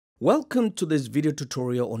Welcome to this video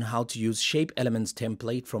tutorial on how to use Shape Elements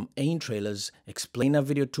template from AinTrailers Explainer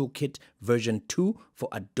Video Toolkit version 2 for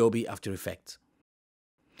Adobe After Effects.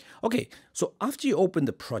 Okay, so after you open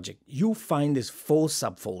the project, you find these 4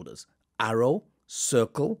 subfolders: arrow,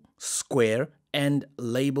 circle, square, and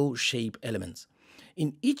label shape elements.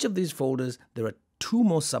 In each of these folders, there are 2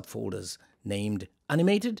 more subfolders named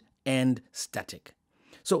animated and static.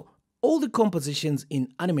 So all the compositions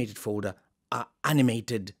in animated folder are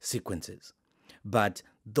animated sequences, but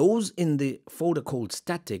those in the folder called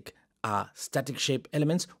static are static shape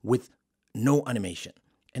elements with no animation,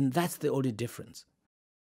 and that's the only difference.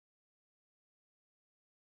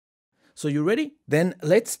 So you ready? Then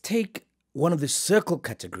let's take one of the circle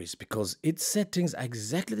categories because its settings are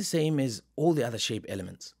exactly the same as all the other shape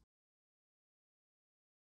elements.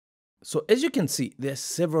 So as you can see, there are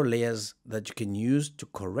several layers that you can use to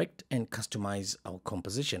correct and customize our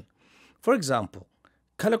composition. For example,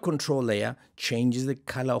 color control layer changes the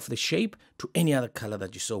color of the shape to any other color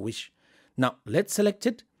that you so wish. Now let's select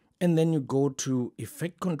it, and then you go to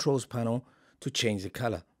Effect Controls panel to change the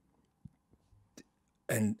color.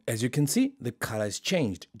 And as you can see, the color is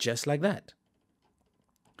changed just like that.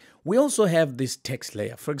 We also have this text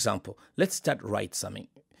layer. For example, let's start right summing.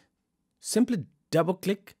 Simply double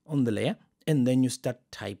click on the layer and then you start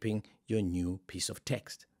typing your new piece of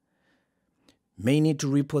text. May need to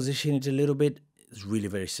reposition it a little bit. It's really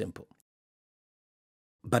very simple.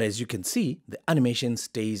 But as you can see, the animation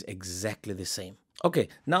stays exactly the same. Okay,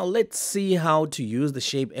 now let's see how to use the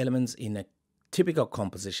shape elements in a typical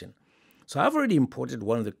composition. So I've already imported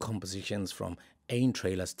one of the compositions from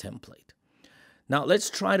AinTrailers template. Now let's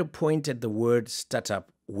try to point at the word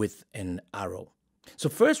startup with an arrow. So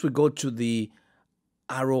first we go to the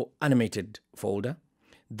arrow animated folder.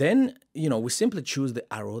 Then, we simply choose the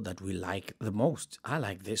arrow that we like the most. I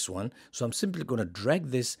like this one, so I'm simply going to drag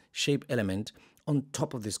this shape element on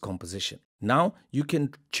top of this composition. Now you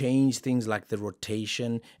can change things like the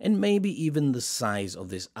rotation and maybe even the size of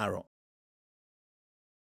this arrow.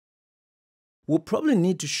 We'll probably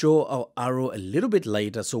need to show our arrow a little bit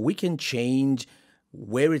later, so we can change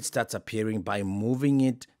where it starts appearing by moving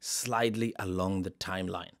it slightly along the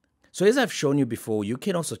timeline. So as I've shown you before, you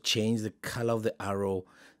can also change the color of the arrow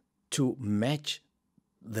to match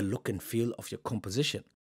the look and feel of your composition.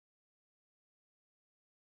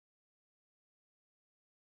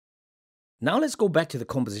 Now let's go back to the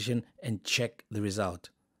composition and check the result.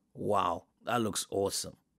 Wow, that looks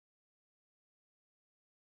awesome.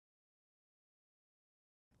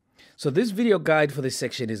 So this video guide for this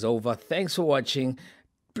section is over. Thanks for watching.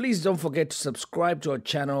 Please don't forget to subscribe to our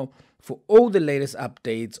channel for all the latest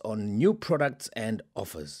updates on new products and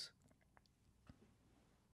offers.